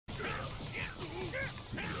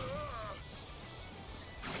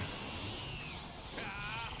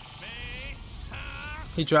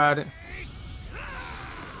He tried it.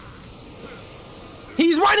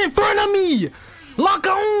 He's right in front of me! Lock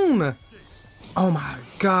on! Oh my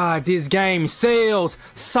god, this game sells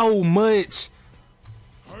so much.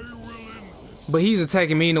 But he's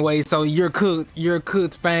attacking me anyway, so you're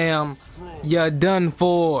cooked, fam. You're done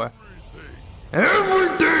for.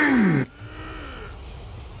 Everything!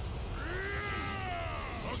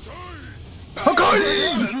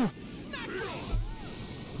 Okay!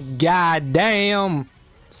 God damn.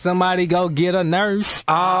 Somebody go get a nurse.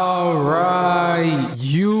 Alright,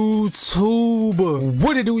 YouTube.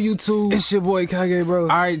 What it do, YouTube? It's your boy Kage, bro.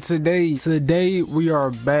 Alright, today we are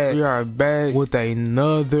back. We are back with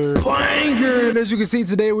another banger. And as you can see,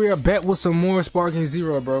 today we are back with some more Sparking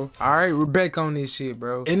Zero, bro. Alright, we're back on this shit,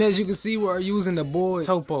 bro. And as you can see, we are using the boy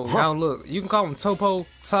Toppo. Now look, you can call him Toppo,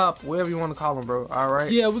 Top, whatever you want to call him, bro.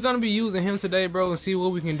 Alright. Yeah, we're gonna be using him today, bro, and see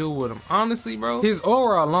what we can do with him. Honestly, bro, his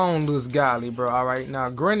aura alone looks godly, bro. Alright, now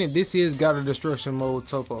granted, this is God of Destruction mode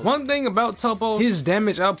Toppo. One thing about Toppo, his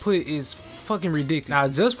damage output is fucking ridiculous. Now,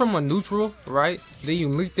 just from a neutral, right? Then you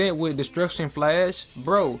link that with Destruction Flash,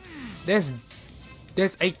 bro. That's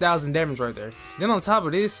 8,000 damage right there. Then on top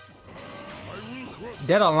of this,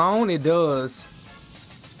 that alone, it does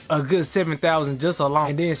a good 7,000 just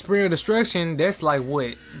alone. And then Spirit of Destruction, that's like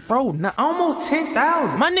what? Bro, almost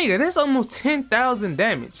 10,000. My nigga, that's almost 10,000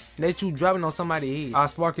 damage that you dropping on somebody's head. Our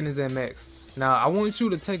Sparking is at max. Now, I want you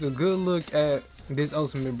to take a good look at this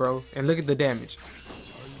ultimate, bro, and look at the damage.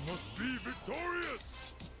 I must be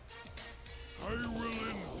victorious. I will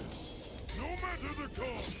end this, no matter the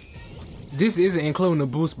cost. This isn't including the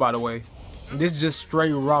boost, by the way. This is just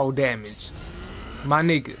straight raw damage. My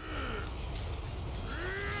nigga.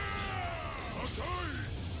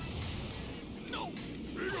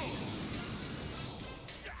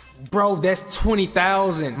 Bro, that's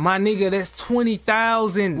 20,000. My nigga, that's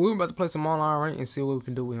 20,000. We're about to play some online rank and see what we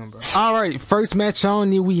can do with him, bro. All right, first match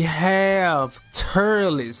on it, we have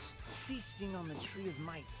Turles. Feasting on the tree of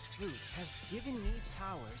might's fruit has given me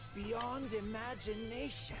powers beyond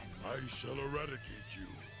imagination. I shall eradicate you,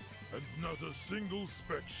 and not a single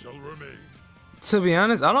speck shall remain. To be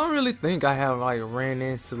honest, I don't really think I have like ran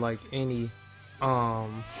into like any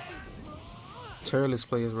Turles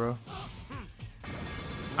players, bro.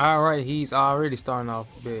 Alright, he's already starting off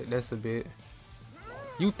a bit. That's a bit.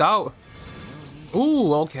 You thought.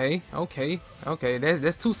 Ooh, okay.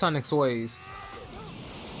 That's two Sonic sways.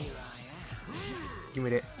 Give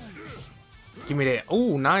me that. Give me that.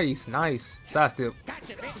 Ooh, nice. Side step.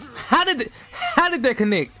 How did that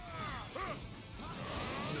connect?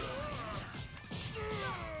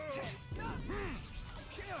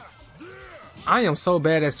 I am so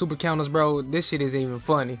bad at super counters, bro. This shit isn't even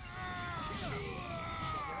funny.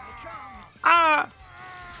 Ah!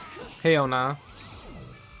 Hell nah.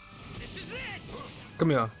 Come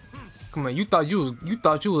here. Come on. You thought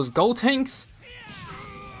you was Gold Tanks?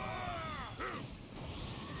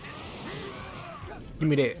 Give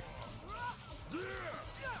me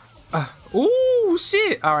that. Ooh,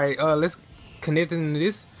 shit. All right. Let's connect into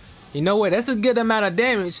this. You know what? That's a good amount of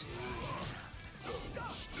damage.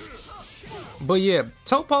 But yeah,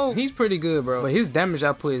 Toppo, he's pretty good, bro. But his damage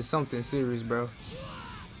output is something serious, bro.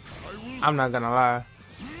 I'm not gonna lie.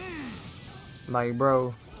 Like,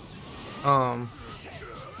 bro.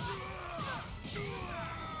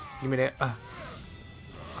 Give me that.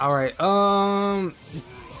 Alright, hold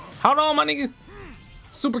on, my nigga.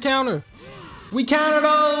 Super counter. We counter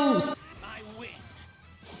those.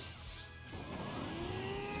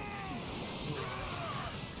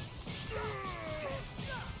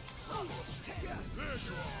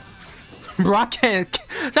 Bro, I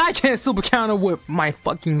can't super counter with my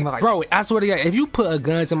fucking life. Bro, I swear to God, if you put a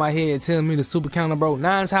gun to my head and tell me to super counter, bro,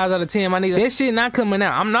 9 times out of 10, my nigga, that shit not coming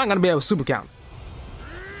out. I'm not gonna be able to super counter.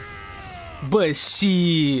 But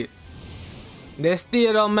shit, that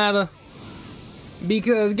still don't matter.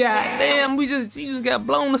 Because goddamn, you just got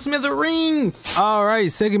blown to smithereens.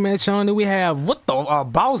 Alright, second match on it, we have what the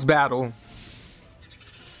boss battle.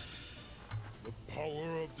 The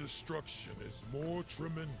power of destruction is more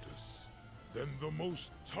tremendous than the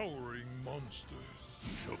most towering monsters.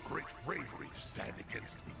 You show great bravery to stand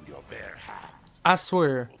against me with your bare hands. I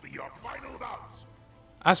swear. Will be your final bout.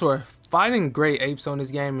 I swear, fighting great apes on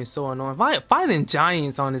this game is so annoying. Fighting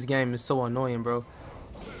giants on this game is so annoying, bro.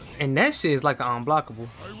 And that shit is like unblockable.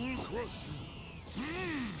 I will crush you.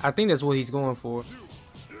 I think that's what he's going for.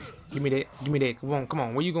 Give me that. Give me that. Come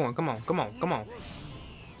on. Where you going? Come on.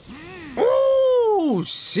 Ooh,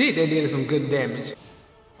 shit, that did some good damage.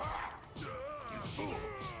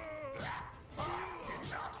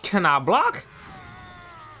 Can I block?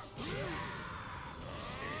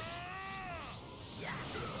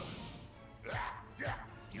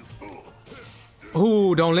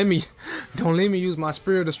 Ooh, don't let me use my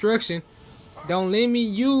spirit of destruction. Don't let me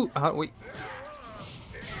use. Wait.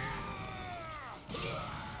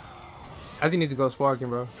 I just need to go sparking,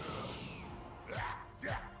 bro.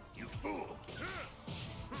 You fool!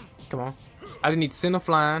 Come on. I just need to send him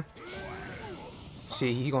flying.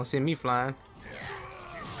 Shit, he gonna send me flying.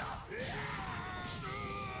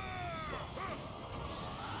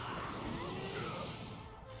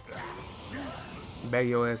 Bag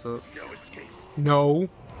your ass up. No escape. No.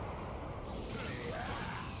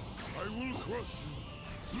 I will crush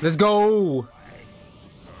you. Let's go. Now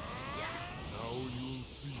you'll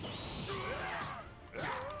see.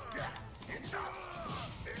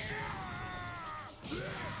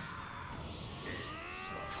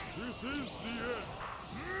 This is the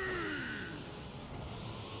end.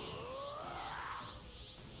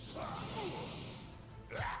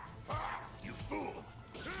 You fool!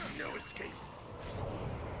 No escape.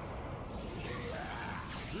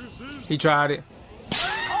 This is He tried it.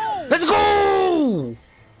 Let's go.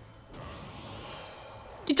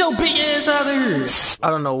 Get your big ass out of here. I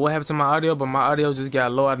don't know what happened to my audio, but my audio just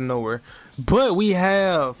got low out of nowhere. But we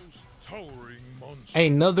have towering monster.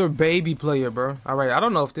 another baby player, bro. All right, I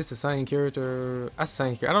don't know if this is the same character. I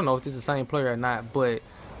don't know if this is the same player or not, but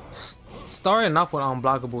starting off with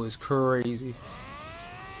unblockable is crazy.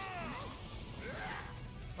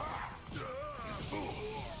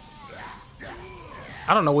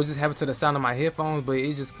 I don't know what just happened to the sound of my headphones, but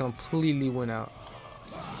it just completely went out.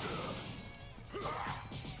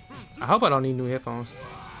 I hope I don't need new headphones.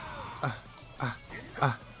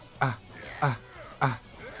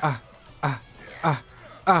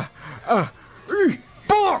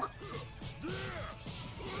 Fuck!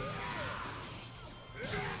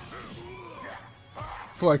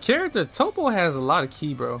 For a character, Toppo has a lot of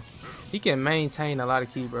ki, bro. He can maintain a lot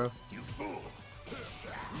of ki, bro.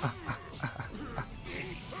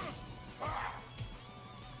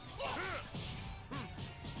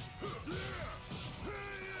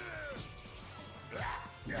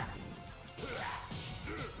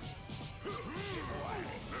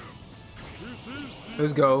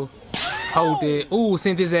 Let's go. Hold it. Ooh,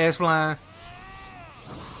 sent his ass flying.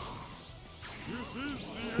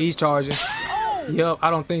 He's charging. Yup, I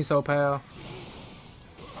don't think so, pal.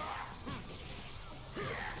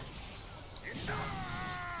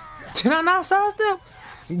 Did I not sidestep?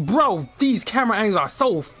 Bro, these camera angles are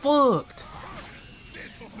so fucked.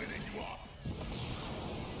 This will finish you off.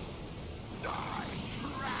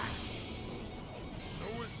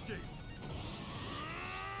 No escape.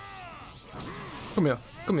 Come here.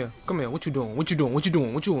 Come here. Come here. What you doing? What you doing? What you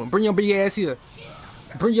doing? What you doing? Bring your big ass here.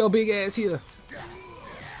 Bring your big ass here.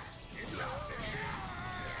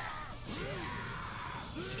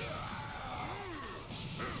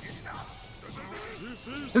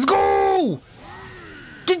 Let's go!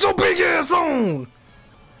 Get your big ass on!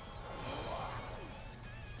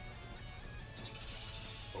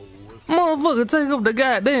 Motherfucker, take up the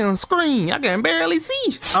goddamn screen. I can barely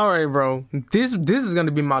see. All right, bro. This is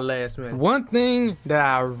gonna be my last match. One thing that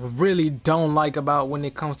I really don't like about when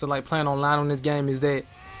it comes to like playing online on this game is that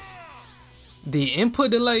the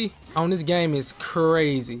input delay on this game is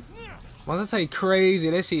crazy. Once I say crazy,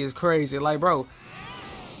 that shit is crazy. Like, bro,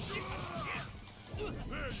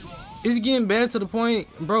 it's getting bad to the point,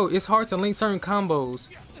 bro, it's hard to link certain combos,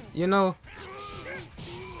 you know?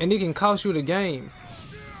 And it can cost you the game.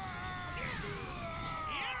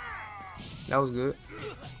 That was good.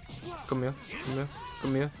 Come here, come here,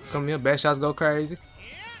 come here, come here. Bad shots go crazy.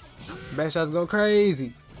 Bad shots go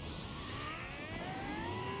crazy.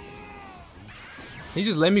 He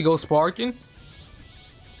just let me go sparking.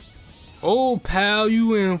 Oh, pal,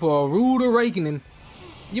 you in for a rude awakening.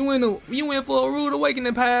 You in for a rude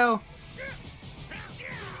awakening, pal.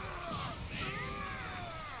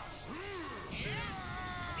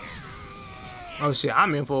 Oh shit,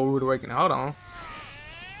 I'm in for a rude awakening. Hold on.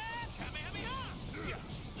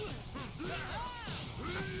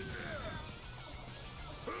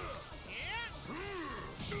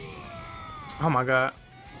 Oh my god.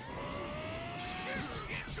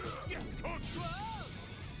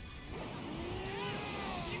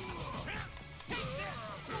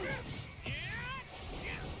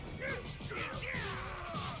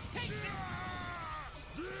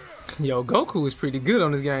 Yo, Goku is pretty good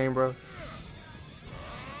on this game, bro.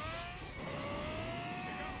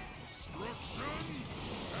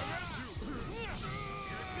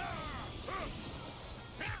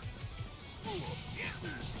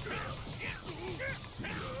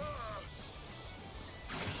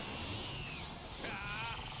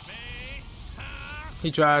 He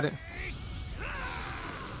tried it.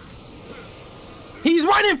 He's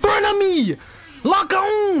right in front of me!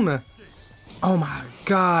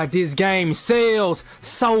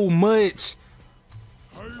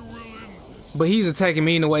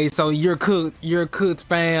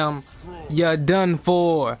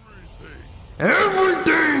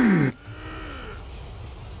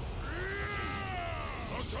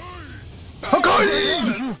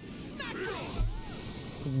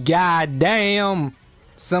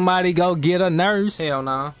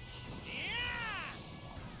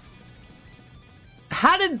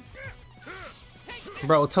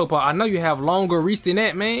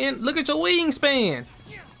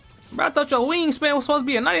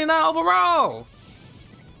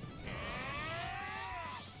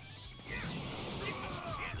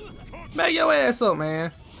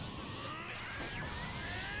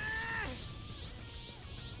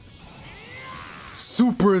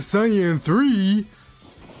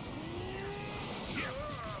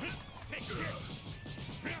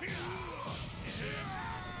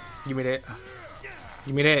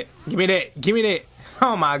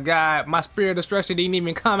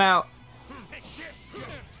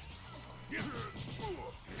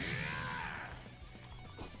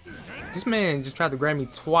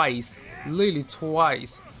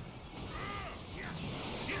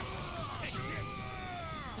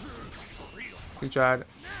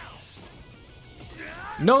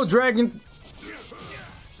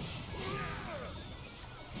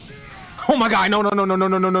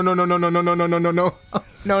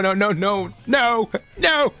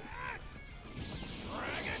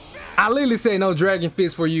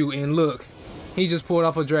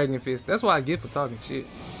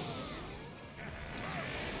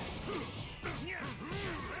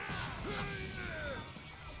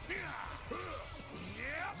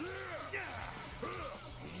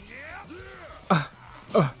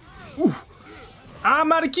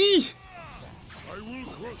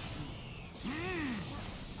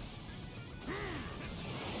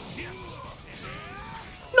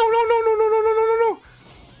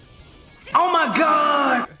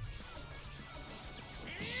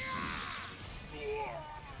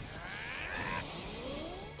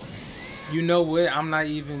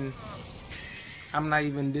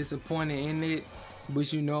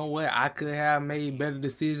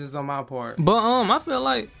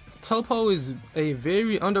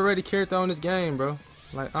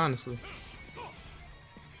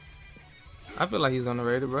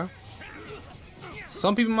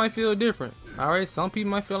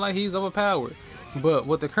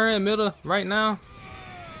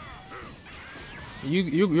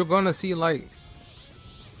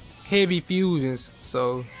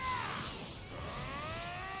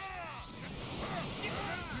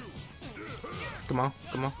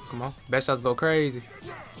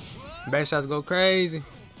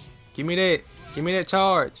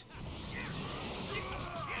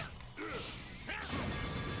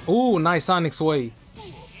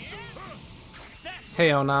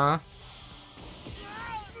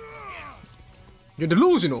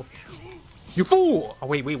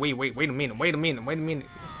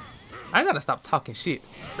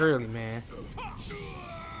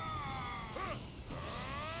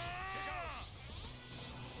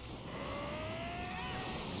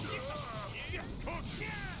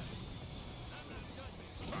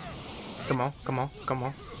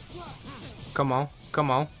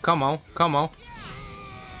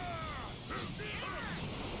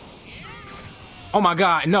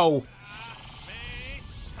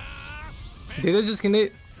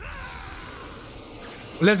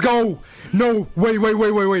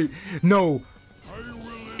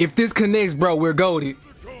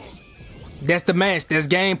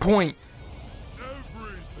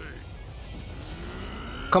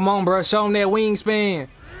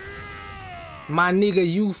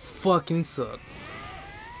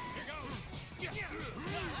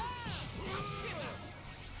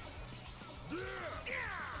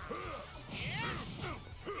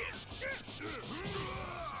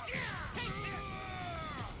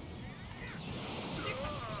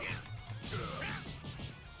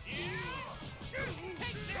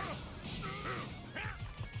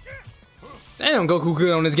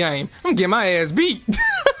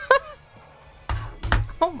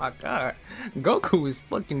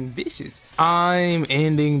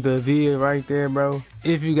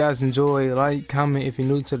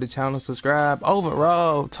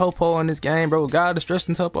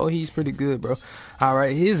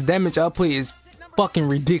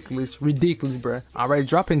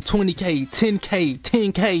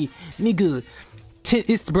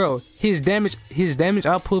 bro. His damage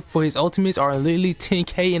output for his ultimates are literally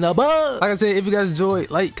 10k and above. Like I said, if you guys enjoyed,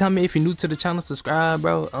 like, comment. If you're new to the channel, subscribe,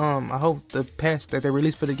 bro. I hope the patch that they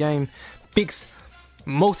released for the game fix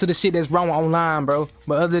most of the shit that's wrong online, bro.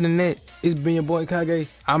 But other than that, it's been your boy Kage.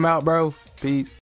 I'm out, bro. Peace.